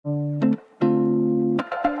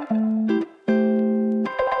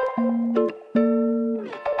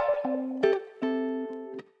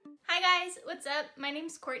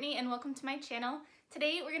name's Courtney and welcome to my channel.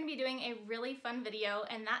 Today we're going to be doing a really fun video,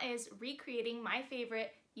 and that is recreating my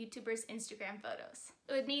favorite YouTubers' Instagram photos.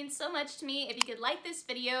 It would mean so much to me if you could like this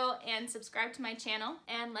video and subscribe to my channel,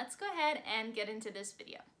 and let's go ahead and get into this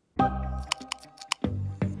video.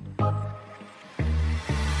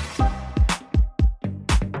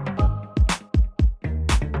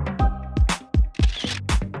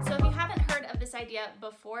 Idea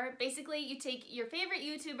before. Basically, you take your favorite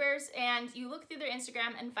YouTubers and you look through their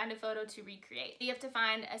Instagram and find a photo to recreate. You have to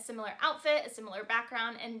find a similar outfit, a similar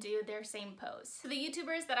background, and do their same pose. So the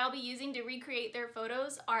YouTubers that I'll be using to recreate their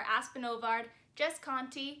photos are Aspyn Ovard, Jess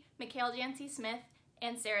Conte, Michel Janse,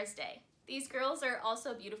 and Sarah's Day. These girls are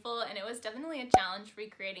also beautiful, and it was definitely a challenge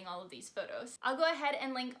recreating all of these photos. I'll go ahead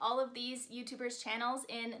and link all of these YouTubers' channels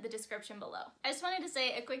in the description below. I just wanted to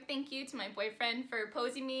say a quick thank you to my boyfriend for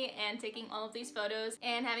posing me and taking all of these photos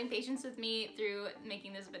and having patience with me through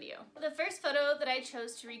making this video. The first photo that I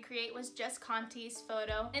chose to recreate was Jess Conte's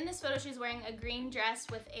photo. In this photo, she's wearing a green dress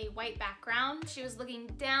with a white background. She was looking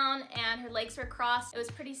down and her legs were crossed. It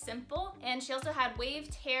was pretty simple, and she also had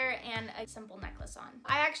waved hair and a simple necklace on.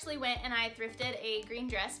 I actually went and I thrifted a green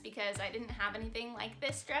dress because I didn't have anything like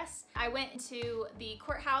this dress. I went to the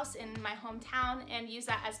courthouse in my hometown and used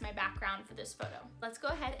that as my background for this photo. Let's go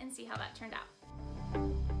ahead and see how that turned out.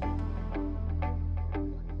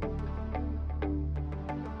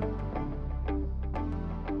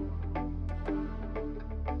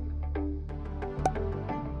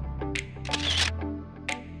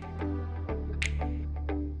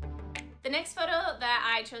 The next photo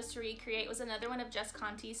that I chose to recreate was another one of Jess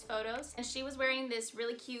Conte's photos, and she was wearing this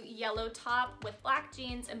really cute yellow top with black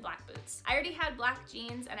jeans and black boots. I already had black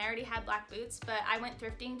jeans and I already had black boots, but I went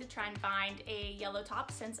thrifting to try and find a yellow top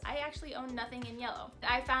since I actually own nothing in yellow.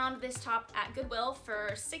 I found this top at Goodwill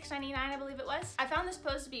for $6.99, I believe it was. I found this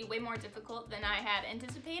pose to be way more difficult than I had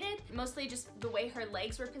anticipated, mostly just the way her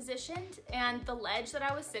legs were positioned, and the ledge that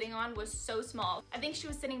I was sitting on was so small. I think she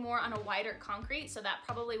was sitting more on a wider concrete, so that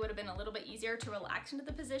probably would have been a little bit easier to relax into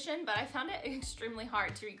the position, but I found it extremely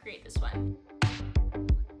hard to recreate this one.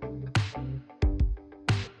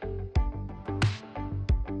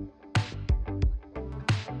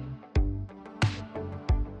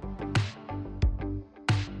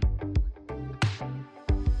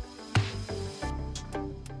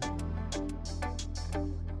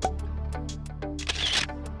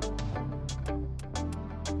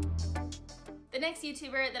 The next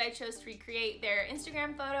YouTuber that I chose to recreate their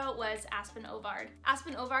Instagram photo was Aspyn Ovard.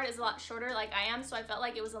 Aspyn Ovard is a lot shorter like I am, so I felt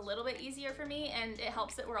like it was a little bit easier for me, and it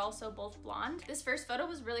helps that we're also both blonde. This first photo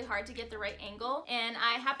was really hard to get the right angle, and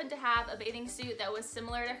I happened to have a bathing suit that was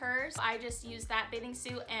similar to hers. I just used that bathing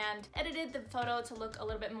suit and edited the photo to look a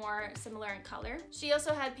little bit more similar in color. She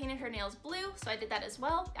also had painted her nails blue, so I did that as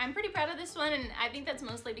well. I'm pretty proud of this one, and I think that's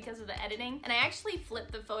mostly because of the editing. And I actually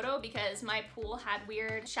flipped the photo because my pool had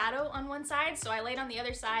weird shadow on one side, so I laid on the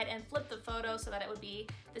other side and flipped the photo so that it would be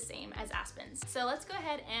the same as Aspyn's. So let's go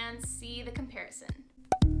ahead and see the comparison.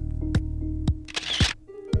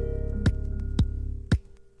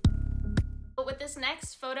 With this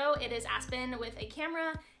next photo, it is Aspyn with a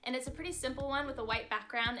camera, and it's a pretty simple one with a white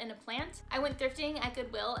background and a plant. I went thrifting at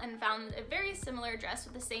Goodwill and found a very similar dress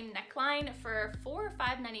with the same neckline for $4 or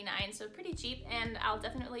 $5.99, so pretty cheap, and I'll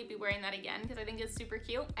definitely be wearing that again because I think it's super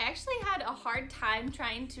cute. I actually had a hard time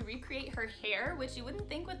trying to recreate her hair, which you wouldn't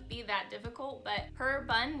think would be that difficult, but her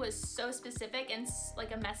bun was so specific and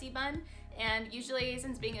like a messy bun. And usually,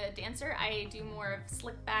 since being a dancer, I do more of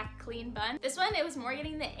slick back, clean bun. This one, it was more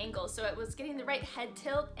getting the angle, so it was getting the right head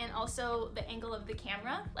tilt and also the angle of the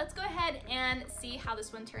camera. Let's go ahead and see how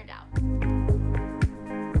this one turned out.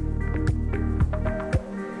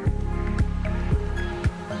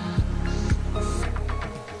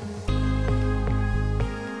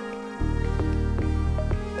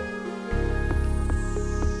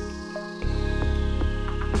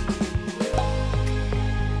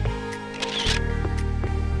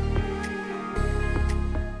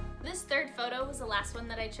 Was the last one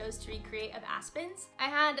that I chose to recreate of Aspyn's. I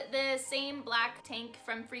had the same black tank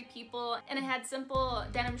from Free People, and it had simple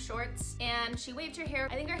denim shorts, and she waved her hair.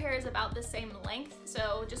 I think her hair is about the same length,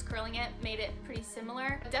 so just curling it made it pretty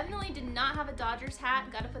similar. Definitely did not have a Dodgers hat,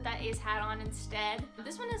 got to put that A's hat on instead.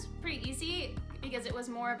 This one is pretty easy because it was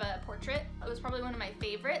more of a portrait. It was probably one of my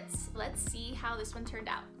favorites. Let's see how this one turned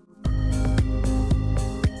out.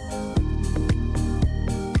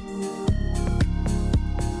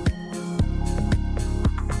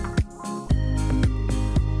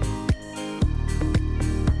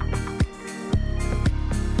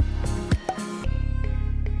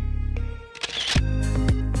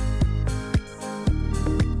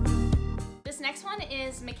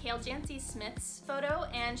 Smith's photo,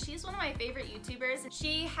 and she's one of my favorite YouTubers.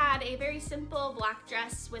 She had a very simple black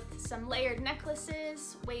dress with some layered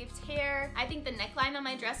necklaces, waved hair. I think the neckline on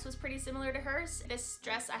my dress was pretty similar to hers. This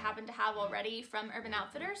dress I happen to have already from Urban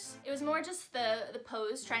Outfitters. It was more just the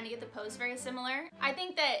pose, trying to get the pose very similar. I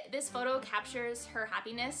think that this photo captures her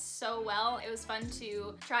happiness so well. It was fun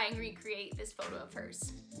to try and recreate this photo of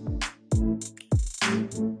hers.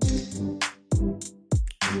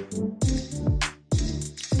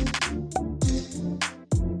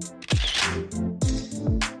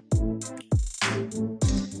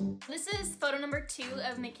 This is photo number 2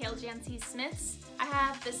 of Michel Janse Smith's. I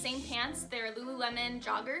have the same pants, they're Lululemon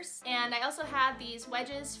joggers, and I also had these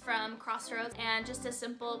wedges from Crossroads and just a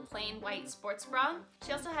simple plain white sports bra.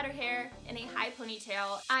 She also had her hair in a high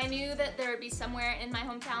ponytail. I knew that there would be somewhere in my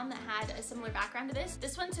hometown that had a similar background to this.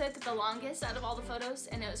 This one took the longest out of all the photos,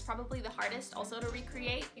 and it was probably the hardest also to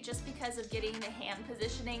recreate, just because of getting the hand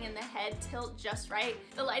positioning and the head tilt just right.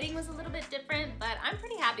 The lighting was a little bit different, but I'm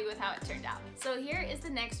pretty happy with how it turned out. So here is the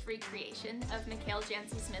next recreation of Michel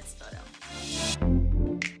Janse Smith's photo.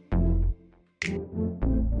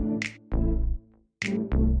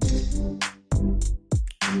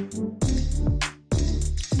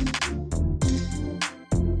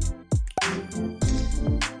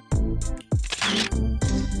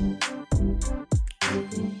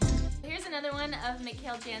 Here's another one of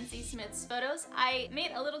Michel Janse Smith's photos. I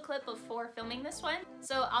made a little clip before filming this one,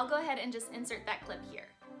 so I'll go ahead and just insert that clip here.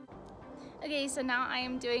 Okay, so now I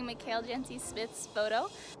am doing Michel Janse Smith's photo.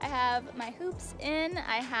 I have my hoops in,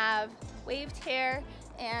 I have waved hair,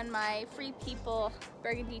 and my Free People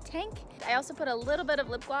burgundy tank. I also put a little bit of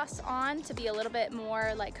lip gloss on to be a little bit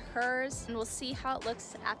more like hers, and we'll see how it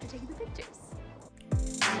looks after taking the pictures.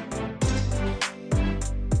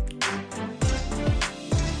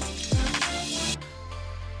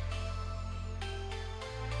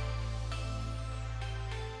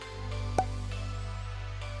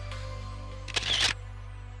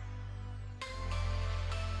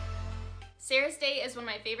 Sarah's Day is one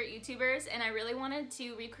of my favorite YouTubers, and I really wanted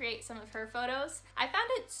to recreate some of her photos. I found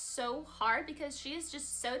it so hard because she is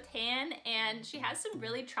just so tan and she has some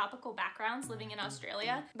really tropical backgrounds living in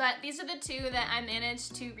Australia. But these are the two that I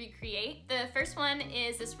managed to recreate. The first one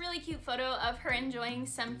is this really cute photo of her enjoying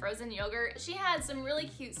some frozen yogurt. She had some really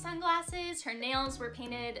cute sunglasses, her nails were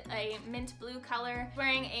painted a mint blue color,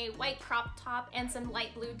 wearing a white crop top and some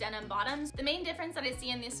light blue denim bottoms. The main difference that I see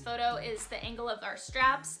in this photo is the angle of our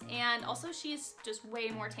straps, and also she's just way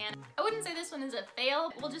more tan. I wouldn't say this one is a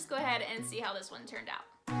fail. We'll just go ahead and see how this one turned out.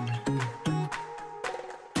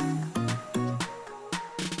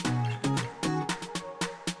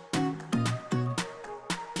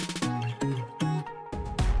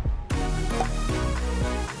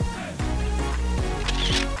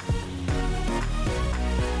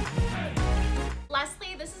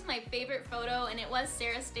 Favorite photo, and it was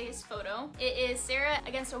Sarah's Day's photo. It is Sarah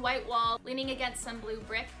against a white wall, leaning against some blue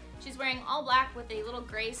brick. She's wearing all black with a little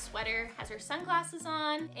gray sweater, has her sunglasses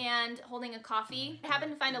on, and holding a coffee. I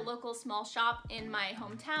happened to find a local small shop in my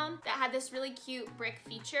hometown that had this really cute brick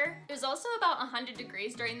feature. It was also about 100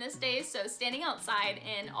 degrees during this day, so standing outside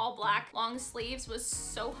in all black, long sleeves was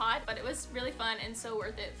so hot, but it was really fun and so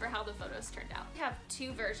worth it for how the photos turned out. I have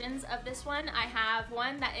two versions of this one. I have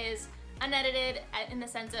one that is unedited in the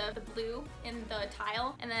sense of the blue in the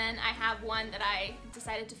tile, and then I have one that I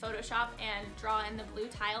decided to Photoshop and draw in the blue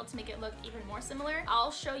tile to make it look even more similar.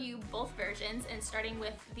 I'll show you both versions, and starting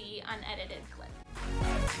with the unedited clip.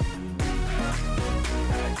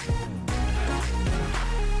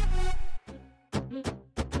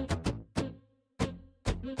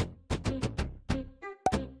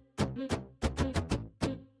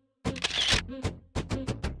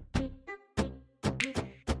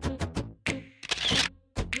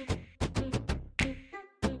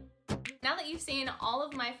 Now that you've seen all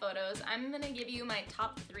of my photos, I'm gonna give you my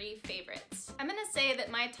top 3 favorites. I'm gonna say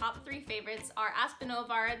that my top 3 favorites are Aspyn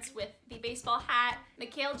Ovard's with the baseball hat,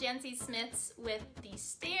 Michel Janse Smith's with the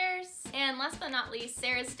stairs, and last but not least,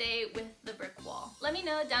 Sarah's Day with the brick wall. Let me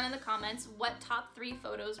know down in the comments what top 3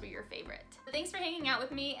 photos were your favorite. So thanks for hanging out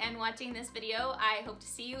with me and watching this video. I hope to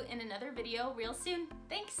see you in another video real soon.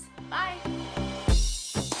 Thanks, bye!